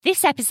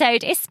This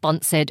episode is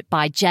sponsored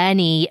by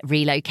Journey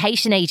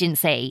Relocation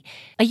Agency.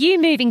 Are you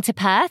moving to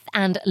Perth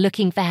and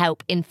looking for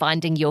help in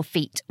finding your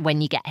feet when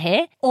you get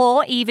here,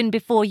 or even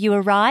before you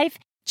arrive?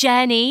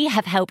 Journey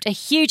have helped a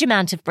huge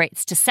amount of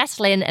Brits to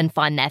settle in and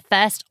find their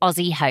first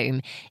Aussie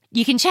home.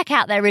 You can check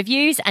out their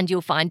reviews and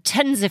you'll find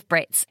tons of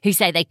Brits who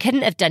say they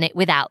couldn't have done it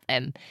without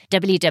them.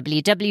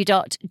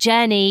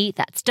 www.journey,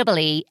 that's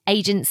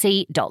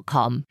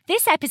agency.com.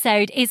 This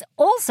episode is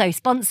also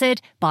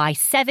sponsored by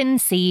 7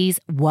 Seas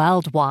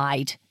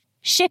Worldwide.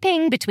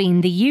 Shipping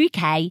between the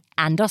UK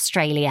and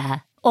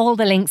Australia. All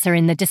the links are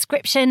in the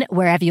description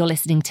wherever you're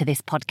listening to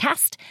this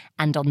podcast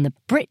and on the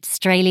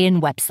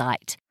Brit-Australian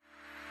website.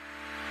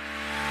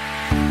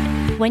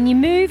 When you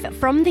move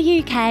from the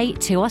UK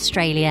to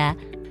Australia,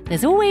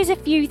 there's always a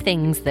few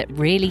things that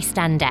really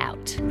stand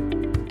out.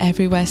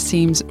 Everywhere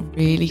seems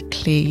really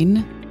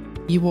clean.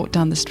 You walk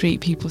down the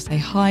street, people say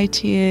hi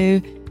to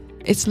you.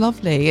 It's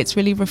lovely. It's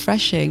really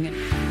refreshing.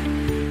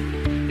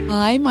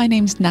 Hi, my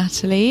name's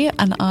Natalie,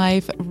 and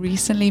I've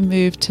recently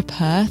moved to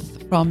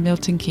Perth from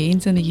Milton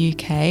Keynes in the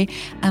UK,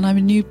 and I'm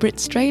a new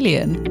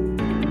Brit-Australian.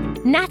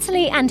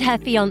 Natalie and her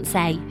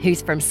fiancé,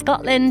 who's from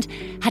Scotland,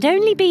 had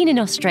only been in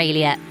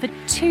Australia for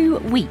 2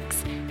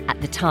 weeks at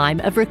the time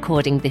of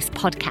recording this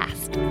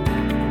podcast.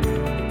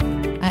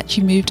 I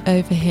actually moved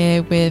over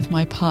here with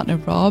my partner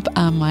Rob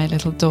and my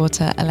little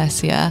daughter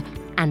Alessia.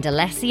 And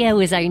Alessia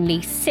was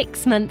only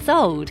 6 months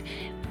old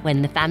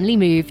when the family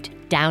moved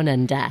down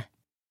under.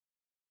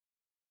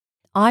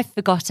 I've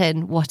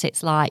forgotten what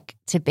it's like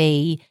to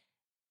be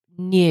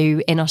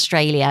new in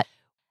Australia.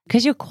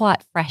 Because you're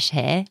quite fresh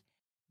here,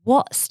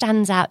 what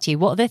stands out to you?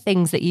 What are the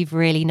things that you've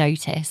really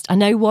noticed? I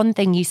know one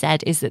thing you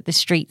said is that the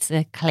streets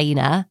are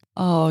cleaner.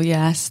 Oh,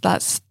 yes.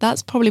 That's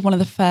probably one of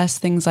the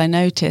first things I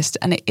noticed.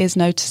 And it is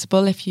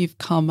noticeable if you've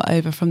come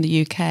over from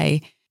the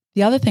UK.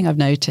 The other thing I've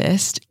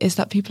noticed is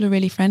that people are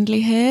really friendly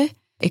here.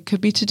 It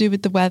could be to do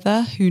with the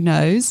weather. Who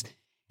knows?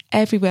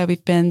 Everywhere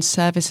we've been,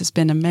 service has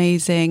been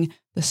amazing.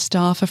 The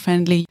staff are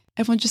friendly.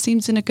 Everyone just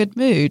seems in a good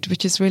mood,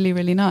 which is really,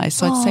 really nice.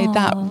 So I'd say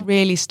that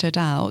really stood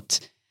out.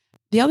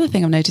 The other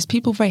thing I've noticed,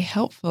 people are very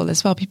helpful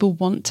as well. People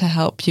want to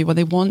help you, or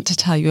they want to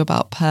tell you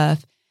about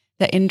Perth.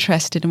 They're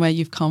interested in where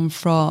you've come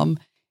from.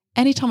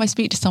 Anytime I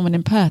speak to someone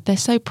in Perth, they're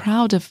so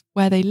proud of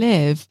where they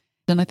live.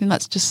 And I think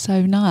that's just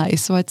so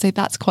nice. So I'd say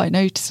that's quite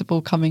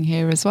noticeable coming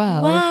here as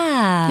well.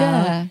 Wow.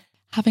 Yeah.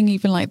 Having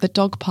even like the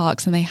dog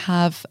parks, and they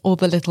have all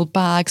the little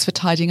bags for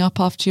tidying up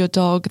after your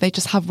dog. They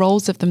just have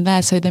rolls of them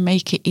there, so they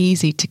make it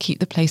easy to keep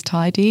the place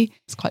tidy.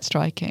 It's quite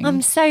striking.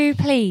 I'm so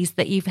pleased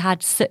that you've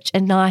had such a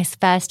nice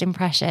first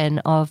impression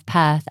of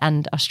Perth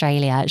and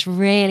Australia. It's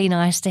really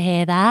nice to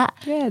hear that.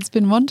 Yeah, it's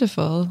been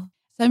wonderful.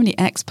 So many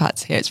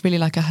expats here. It's really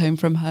like a home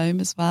from home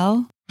as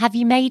well. Have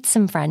you made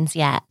some friends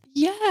yet?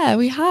 Yeah,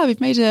 we have.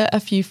 We've made a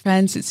few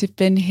friends since we've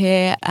been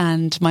here,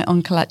 and my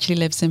uncle actually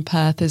lives in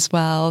Perth as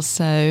well.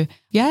 So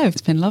yeah,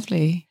 it's been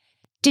lovely.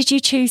 Did you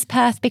choose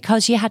Perth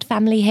because you had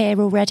family here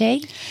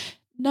already?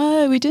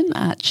 No, we didn't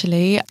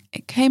actually.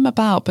 It came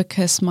about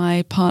because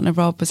my partner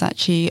Rob was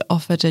actually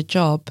offered a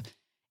job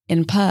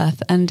in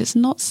Perth, and it's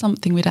not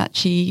something we'd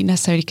actually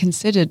necessarily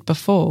considered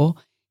before.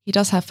 He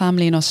does have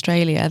family in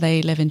Australia.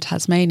 They live in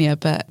Tasmania,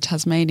 but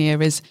Tasmania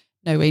is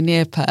nowhere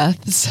near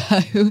Perth.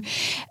 So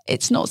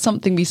it's not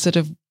something we sort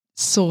of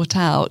sought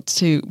out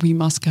we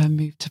must go and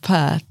move to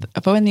Perth.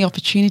 But when the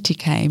opportunity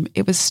came,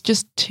 it was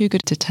just too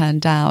good to turn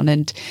down.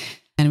 And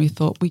we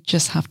thought we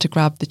just have to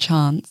grab the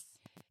chance.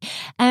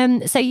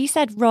 So you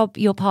said, Rob,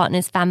 your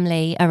partner's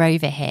family are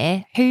over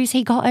here. Who's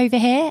he got over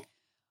here?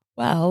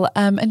 Well,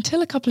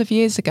 until a couple of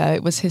years ago,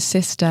 it was his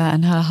sister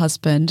and her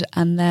husband.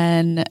 And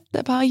then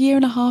about a year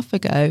and a half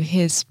ago,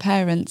 his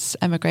parents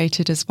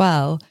emigrated as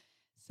well.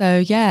 So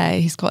yeah,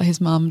 he's got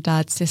his mum,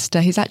 dad,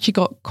 sister. He's actually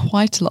got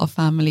quite a lot of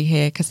family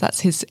here because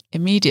that's his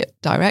immediate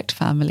direct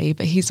family.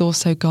 But he's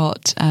also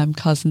got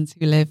cousins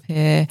who live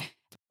here.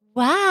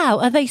 Wow.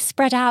 Are they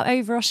spread out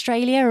over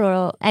Australia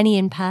or any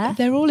in Perth?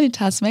 They're all in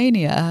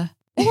Tasmania.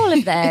 All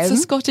of them? It's a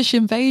Scottish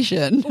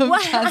invasion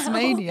of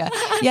Tasmania.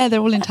 Yeah, they're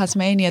all in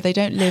Tasmania. They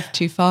don't live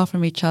too far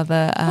from each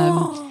other.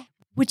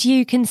 Would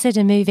you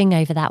consider moving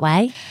over that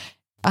way?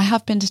 I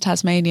have been to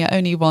Tasmania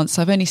only once.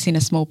 I've only seen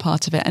a small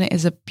part of it, and it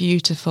is a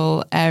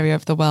beautiful area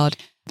of the world.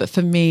 But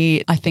for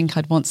me, I think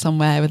I'd want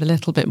somewhere with a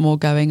little bit more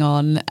going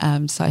on.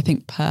 So I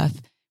think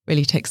Perth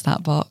really ticks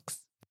that box.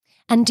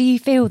 And do you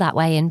feel that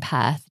way in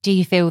Perth? Do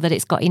you feel that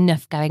it's got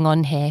enough going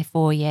on here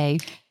for you?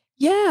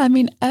 Yeah, I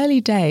mean,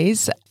 early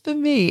days, for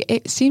me,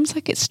 it seems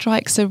like it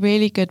strikes a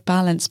really good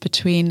balance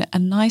between a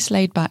nice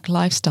laid-back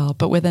lifestyle,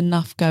 but with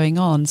enough going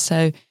on.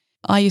 So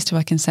I used to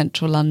work in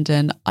central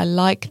London. I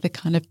like the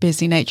kind of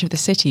busy nature of the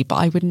city, but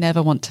I would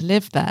never want to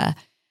live there.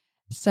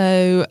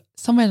 So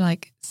somewhere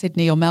like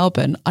Sydney or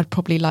Melbourne, I'd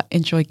probably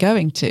enjoy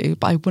going to,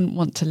 but I wouldn't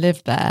want to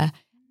live there.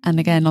 And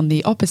again, on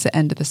the opposite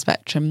end of the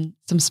spectrum,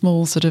 some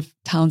small sort of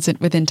towns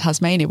within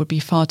Tasmania would be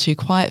far too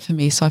quiet for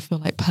me. So I feel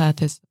like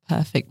Perth is the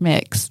perfect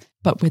mix,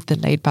 but with the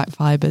laid back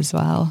vibe as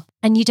well.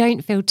 And you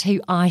don't feel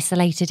too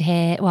isolated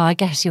here? Well, I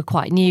guess you're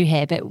quite new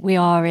here, but we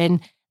are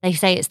in They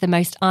say it's the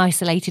most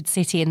isolated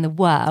city in the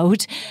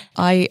world.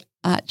 I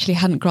actually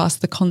hadn't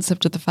grasped the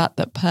concept of the fact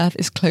that Perth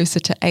is closer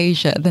to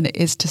Asia than it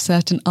is to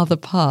certain other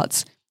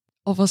parts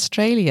of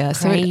Australia.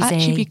 Crazy. So it'd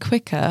actually be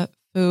quicker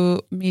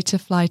for me to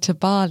fly to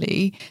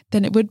Bali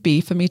than it would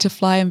be for me to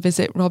fly and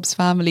visit Rob's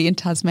family in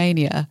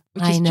Tasmania,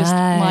 which is just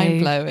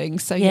mind-blowing.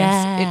 So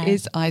yes, it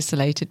is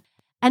isolated.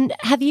 And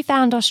have you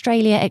found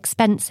Australia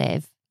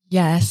expensive?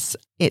 Yes,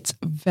 it's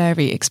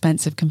very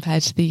expensive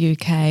compared to the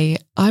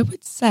UK. I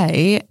would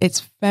say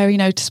it's very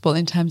noticeable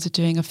in terms of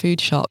doing a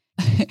food shop.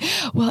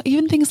 Well,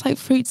 even things like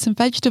fruits and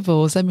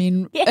vegetables. I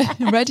mean,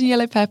 red and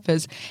yellow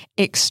peppers,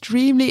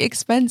 extremely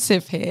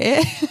expensive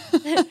here.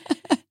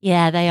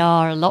 Yeah, they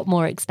are a lot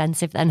more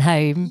expensive than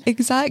home.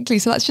 Exactly.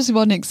 So that's just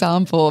one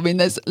example. I mean,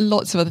 there's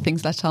lots of other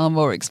things that are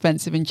more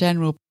expensive in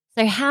general.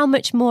 So how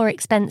much more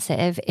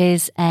expensive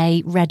is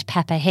a red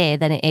pepper here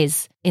than it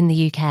is in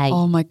the UK?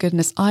 Oh my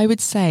goodness. I would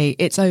say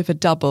it's over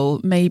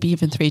double, maybe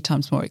even 3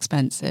 times more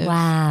expensive.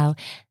 Wow.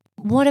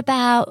 What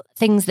about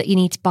things that you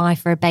need to buy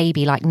for a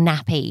baby, like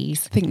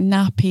nappies? I think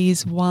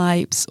nappies,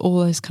 wipes, all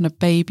those kind of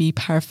baby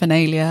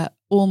paraphernalia,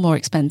 all more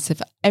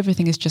expensive.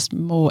 Everything is just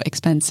more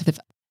expensive.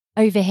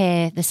 Over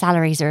here, the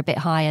salaries are a bit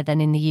higher than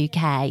in the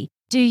UK.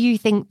 Do you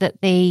think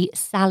that the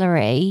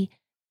salary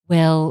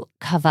will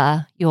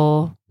cover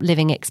your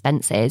living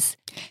expenses?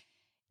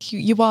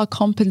 You are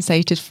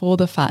compensated for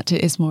the fact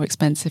it is more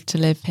expensive to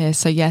live here.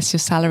 So yes, your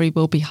salary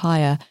will be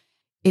higher.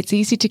 It's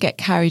easy to get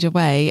carried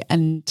away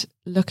and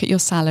look at your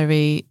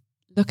salary,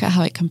 look at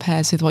how it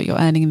compares with what you're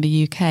earning in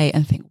the UK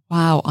and think,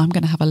 wow, I'm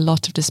going to have a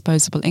lot of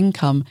disposable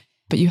income.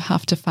 But you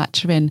have to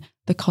factor in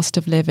the cost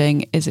of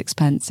living is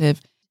expensive.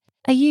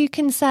 Are you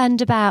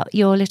concerned about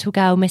your little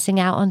girl missing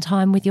out on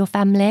time with your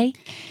family?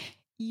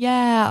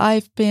 Yeah,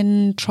 I've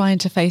been trying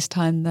to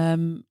FaceTime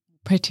them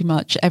pretty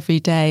much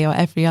every day or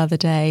every other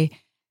day.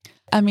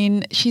 I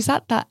mean, she's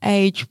at that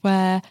age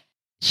where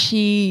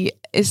she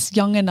is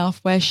young enough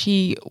where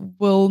she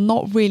will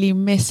not really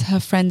miss her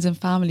friends and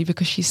family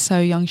because she's so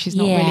young. She's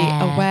not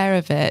really aware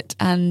of it.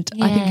 And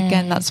I think,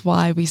 again, that's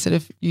why we sort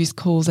of use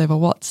calls over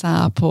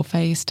WhatsApp or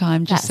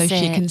FaceTime, just so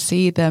she can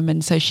see them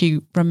and so she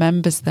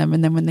remembers them.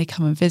 And then when they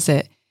come and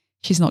visit,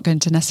 she's not going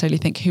to necessarily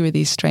think, who are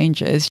these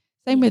strangers?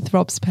 Same with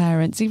Rob's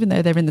parents, even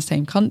though they're in the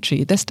same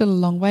country, they're still a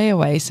long way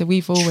away. So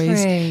we've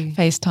always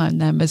FaceTimed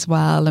them as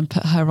well and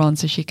put her on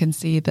so she can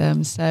see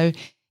them. So,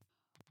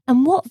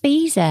 and what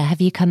visa have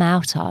you come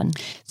out on?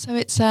 So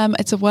it's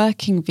a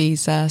working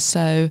visa.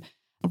 So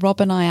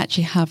Rob and I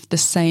actually have the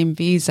same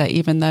visa,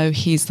 even though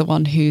he's the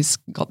one who's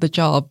got the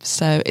job.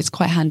 So it's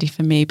quite handy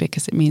for me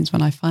because it means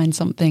when I find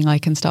something, I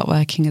can start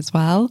working as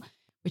well,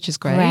 which is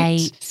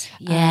great.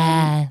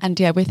 Yeah. And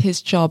yeah, with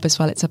his job as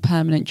well, it's a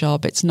permanent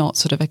job. It's not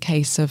sort of a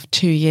case of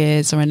 2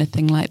 years or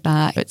anything like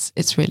that.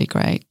 It's really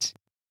great.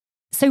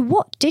 So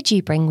what did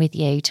you bring with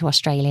you to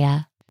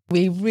Australia?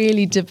 We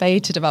really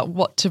debated about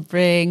what to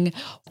bring,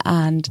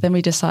 and then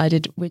we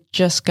decided we're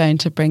just going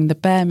to bring the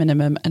bare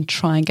minimum and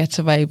try and get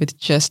away with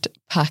just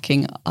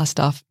packing our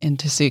stuff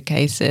into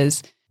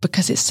suitcases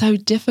because it's so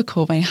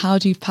difficult. I mean, how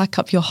do you pack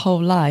up your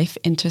whole life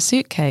into a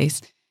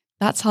suitcase?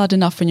 That's hard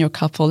enough when you're a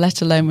couple,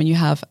 let alone when you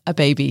have a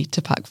baby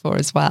to pack for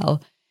as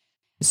well.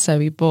 So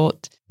we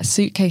bought a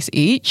suitcase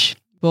each,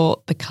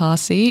 bought the car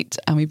seat,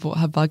 and we bought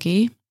her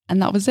buggy,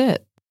 and that was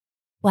it.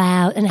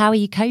 Wow. And how are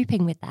you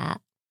coping with that?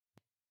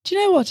 Do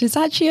you know what? It's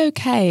actually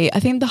okay. I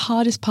think the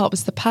hardest part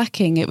was the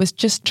packing. It was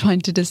just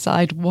trying to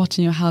decide what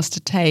in your house to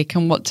take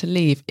and what to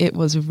leave. It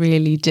was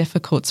really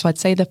difficult. So I'd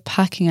say the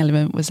packing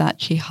element was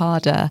actually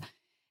harder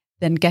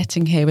than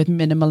getting here with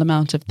minimal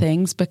amount of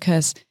things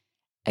because,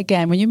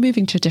 again, when you're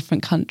moving to a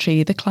different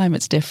country, the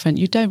climate's different.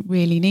 You don't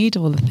really need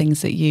all the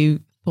things that you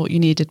thought you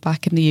needed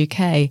back in the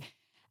UK.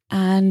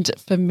 And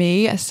for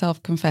me, a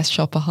self-confessed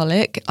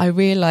shopaholic, I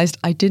realised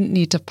I didn't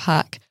need to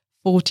pack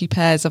 40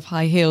 pairs of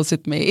high heels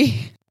with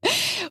me.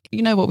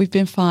 You know what, we've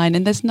been fine.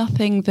 And there's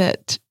nothing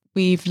that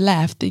we've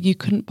left that you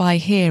couldn't buy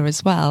here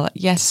as well.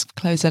 Yes,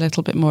 clothes are a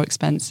little bit more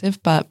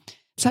expensive, but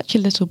it's actually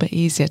a little bit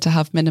easier to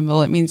have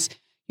minimal. It means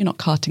you're not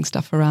carting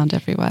stuff around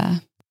everywhere.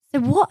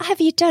 So what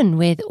have you done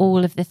with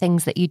all of the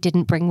things that you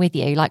didn't bring with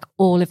you, like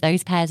all of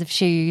those pairs of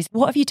shoes?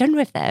 What have you done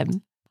with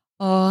them?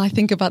 Oh, I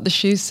think about the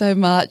shoes so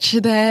much.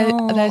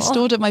 They're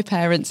stored at my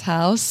parents'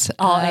 house.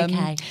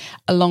 Okay.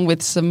 Along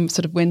with some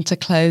sort of winter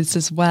clothes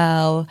as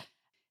well.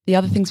 The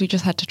other things we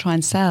just had to try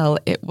and sell,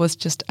 it was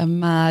just a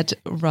mad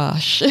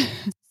rush.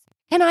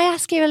 Can I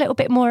ask you a little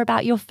bit more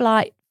about your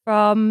flight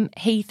from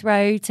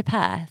Heathrow to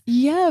Perth?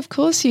 Yeah, of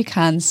course you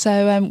can.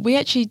 So we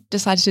actually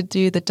decided to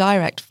do the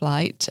direct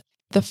flight.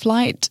 The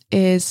flight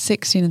is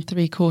 16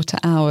 3/4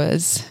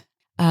 hours.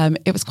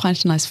 It was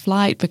quite a nice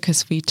flight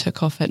because we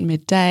took off at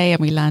midday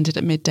and we landed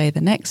at midday the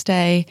next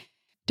day.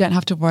 Don't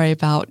have to worry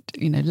about,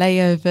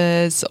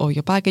 layovers or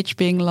your baggage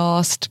being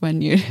lost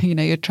when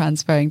you're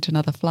transferring to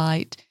another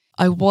flight.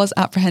 I was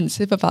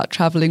apprehensive about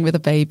traveling with a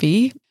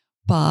baby,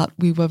 but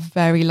we were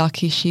very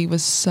lucky. She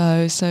was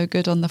so, so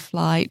good on the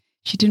flight.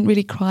 She didn't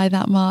really cry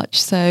that much.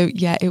 So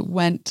yeah, it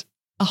went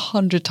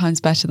 100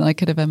 times better than I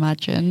could have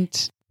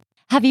imagined.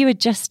 Have you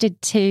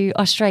adjusted to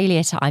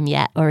Australia time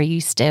yet, or are you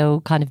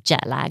still kind of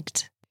jet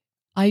lagged?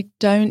 I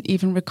don't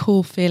even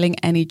recall feeling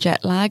any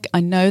jet lag.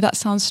 I know that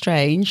sounds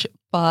strange,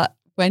 but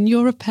when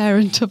you're a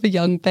parent of a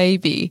young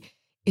baby,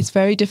 it's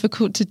very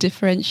difficult to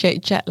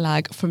differentiate jet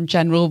lag from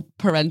general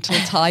parental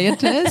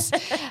tiredness.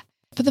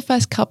 For the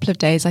first couple of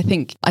days, I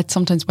think I'd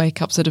sometimes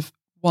wake up sort of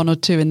 1 or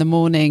 2 in the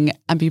morning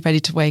and be ready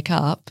to wake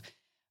up.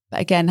 But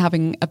again,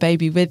 having a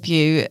baby with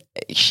you,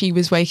 she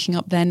was waking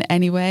up then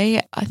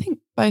anyway. I think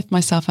both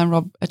myself and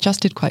Rob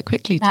adjusted quite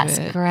quickly to it.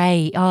 That's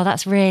great. Oh,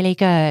 that's really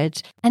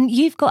good. And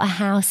you've got a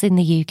house in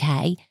the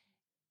UK.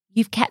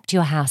 You've kept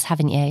your house,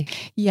 haven't you?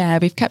 Yeah,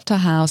 we've kept our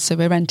house, so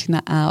we're renting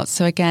that out.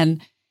 So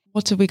again,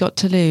 what have we got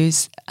to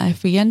lose?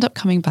 If we end up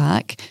coming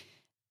back,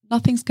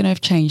 nothing's going to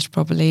have changed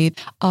probably.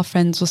 Our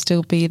friends will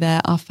still be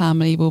there. Our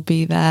family will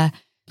be there.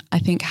 I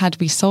think had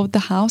we sold the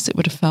house, it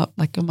would have felt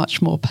like a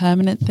much more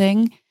permanent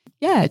thing.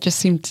 Yeah, it just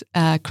seemed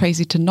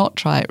crazy to not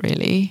try it,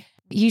 really.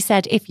 You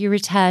said if you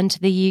return to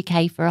the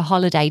UK for a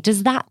holiday,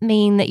 does that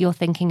mean that you're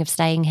thinking of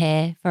staying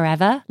here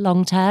forever,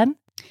 long term?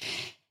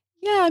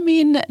 Yeah, I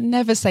mean,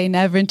 never say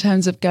never in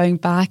terms of going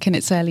back in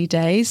its early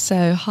days.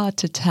 So hard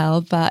to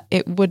tell, but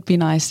it would be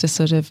nice to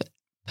sort of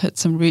put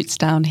some roots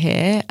down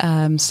here.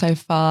 So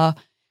far,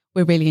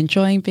 we're really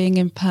enjoying being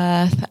in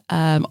Perth.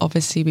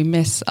 Obviously, we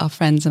miss our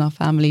friends and our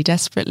family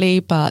desperately,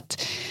 but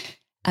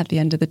at the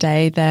end of the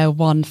day, they're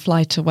one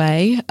flight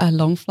away, a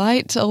long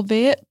flight,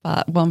 albeit,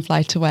 but one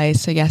flight away.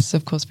 So yes,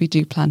 of course, we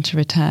do plan to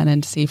return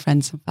and see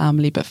friends and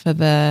family. But for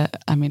the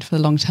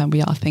long term,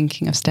 we are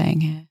thinking of staying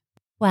here.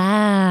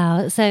 Wow.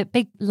 It's a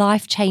big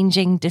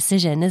life-changing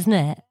decision, isn't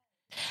it?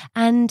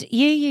 And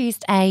you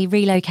used a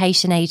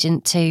relocation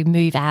agent to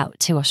move out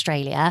to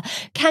Australia.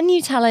 Can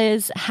you tell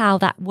us how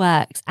that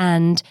works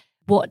and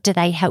what do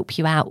they help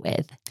you out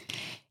with?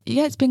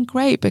 Yeah, it's been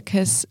great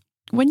because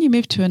when you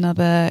move to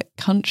another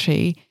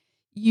country,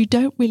 you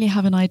don't really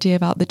have an idea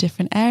about the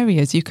different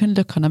areas. You can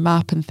look on a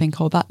map and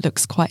think, oh, that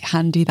looks quite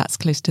handy. That's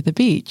close to the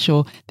beach,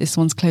 or this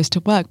one's close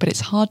to work. But it's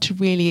hard to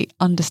really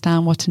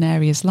understand what an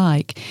area is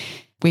like.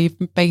 We've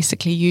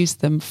basically used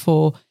them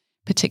for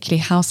particularly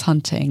house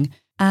hunting.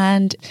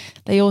 And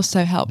they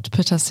also helped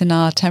put us in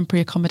our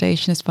temporary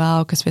accommodation as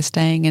well, because we're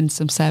staying in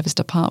some serviced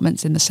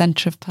apartments in the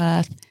centre of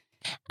Perth.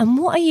 And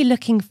what are you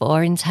looking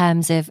for in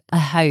terms of a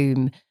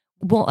home?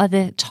 What are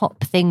the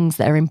top things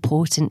that are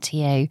important to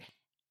you?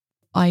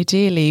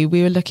 Ideally,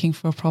 we were looking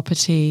for a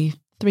property,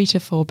 3 to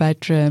 4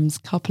 bedrooms,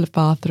 couple of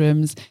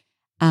bathrooms,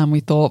 and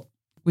we thought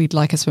we'd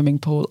like a swimming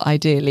pool,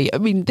 ideally. I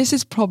mean, this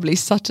is probably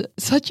such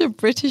a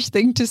British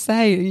thing to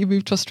say. You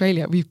move to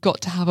Australia, we've got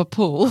to have a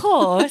pool. Of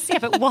course, yeah,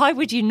 but why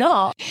would you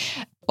not?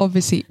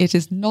 Obviously, it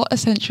is not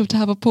essential to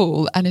have a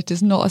pool and it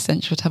is not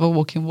essential to have a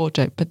walk-in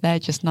wardrobe, but they're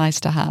just nice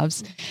to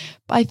haves.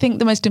 But I think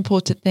the most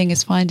important thing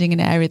is finding an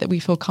area that we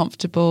feel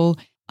comfortable,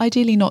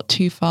 ideally not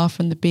too far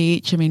from the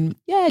beach. I mean,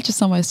 yeah, just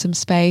somewhere with some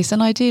space,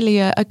 and ideally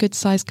a good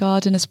sized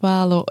garden as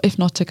well, or if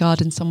not a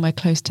garden, somewhere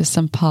close to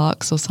some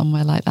parks or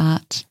somewhere like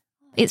that.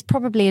 It's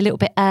probably a little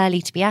bit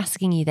early to be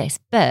asking you this,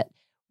 but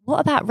what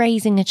about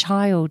raising a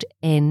child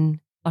in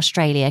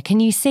Australia? Can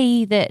you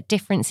see the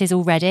differences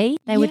already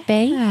there would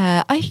be?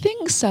 Yeah, I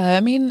think so. I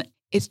mean,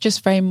 it's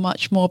just very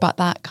much more about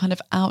that kind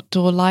of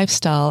outdoor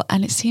lifestyle,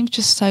 and it seems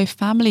just so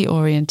family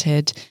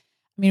oriented.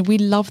 I mean, we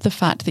love the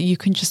fact that you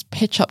can just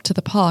pitch up to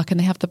the park and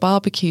they have the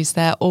barbecues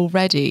there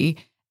already.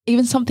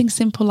 Even something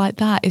simple like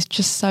that is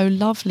just so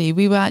lovely.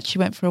 We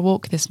went for a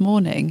walk this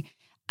morning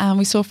and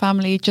we saw a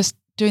family just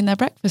doing their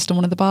breakfast on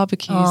one of the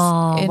barbecues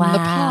the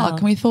park.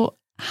 And we thought,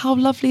 how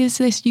lovely is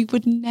this? You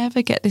would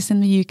never get this in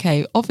the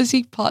UK.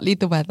 Obviously, partly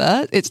the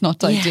weather. It's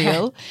not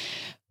ideal.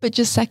 But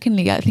just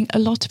secondly, I think a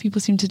lot of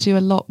people seem to do a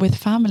lot with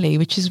family,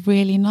 which is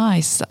really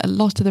nice. A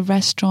lot of the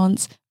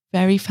restaurants,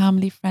 very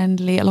family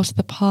friendly. A lot of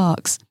the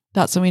parks,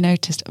 that's what we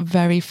noticed,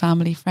 very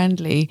family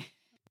friendly.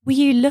 Were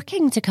you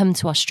looking to come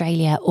to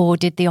Australia or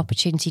did the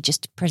opportunity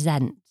just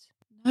present?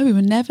 No, we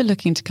were never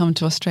looking to come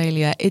to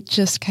Australia. It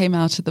just came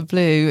out of the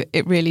blue.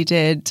 It really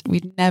did.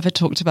 We'd never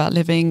talked about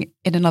living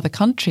in another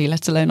country,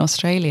 let alone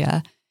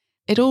Australia.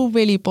 It all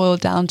really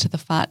boiled down to the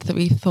fact that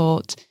we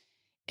thought,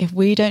 if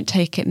we don't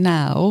take it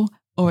now,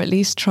 or at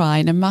least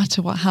try, no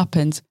matter what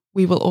happens,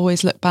 we will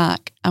always look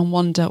back and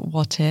wonder,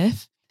 what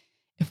if?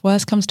 If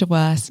worse comes to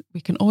worse,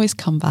 we can always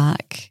come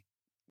back.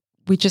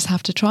 We just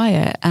have to try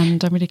it.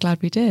 And I'm really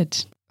glad we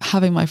did.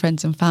 Having my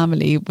friends and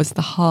family was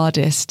the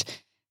hardest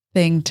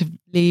thing, to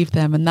leave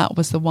them, and that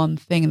was the one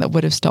thing that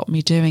would have stopped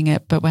me doing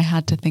it. But we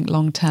had to think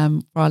long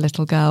term for our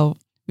little girl.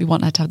 We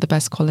want her to have the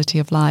best quality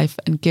of life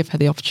and give her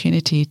the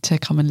opportunity to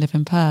come and live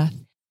in Perth.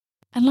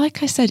 And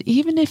like I said,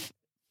 even if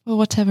for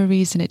whatever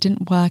reason it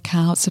didn't work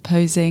out,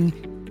 supposing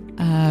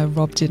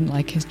Rob didn't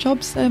like his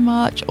job so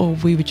much, or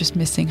we were just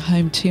missing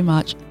home too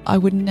much, I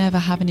would never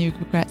have any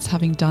regrets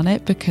having done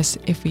it, because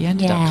if we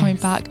ended up coming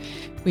back,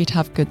 we'd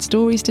have good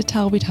stories to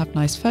tell, we'd have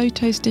nice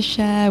photos to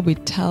share,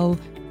 we'd tell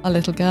our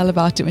little girl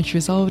about it when she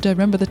was older.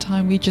 Remember the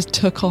time we just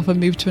took off and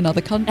moved to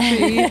another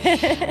country?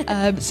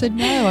 So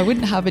no, I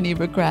wouldn't have any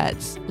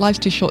regrets. Life's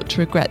too short to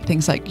regret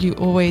things. Like, you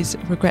always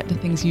regret the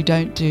things you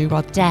don't do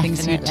rather than the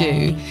things you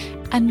do.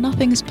 And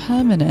nothing's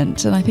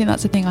permanent. And I think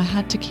that's the thing I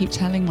had to keep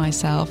telling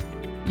myself.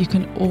 You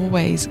can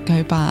always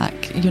go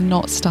back. You're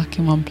not stuck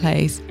in one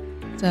place.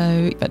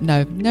 So, but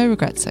no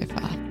regrets so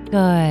far.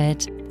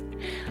 Good.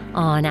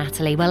 Oh,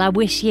 Natalie, well, I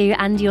wish you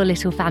and your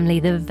little family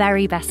the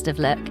very best of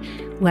luck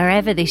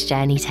wherever this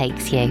journey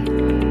takes you.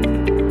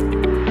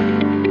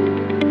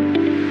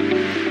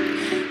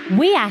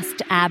 We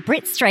asked our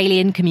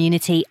Brit-Australian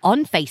community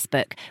on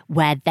Facebook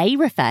where they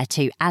refer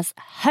to as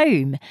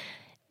home.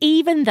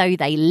 Even though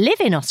they live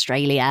in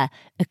Australia,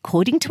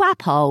 according to our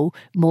poll,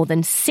 more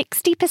than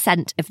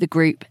 60% of the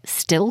group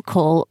still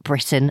call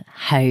Britain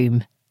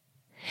home.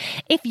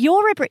 If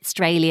you're a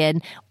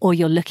Brit-Australian or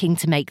you're looking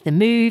to make the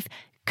move,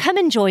 come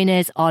and join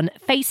us on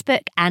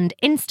Facebook and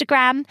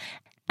Instagram,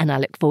 and I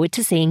look forward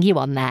to seeing you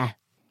on there.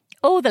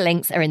 All the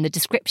links are in the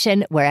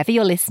description wherever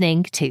you're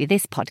listening to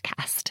this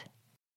podcast.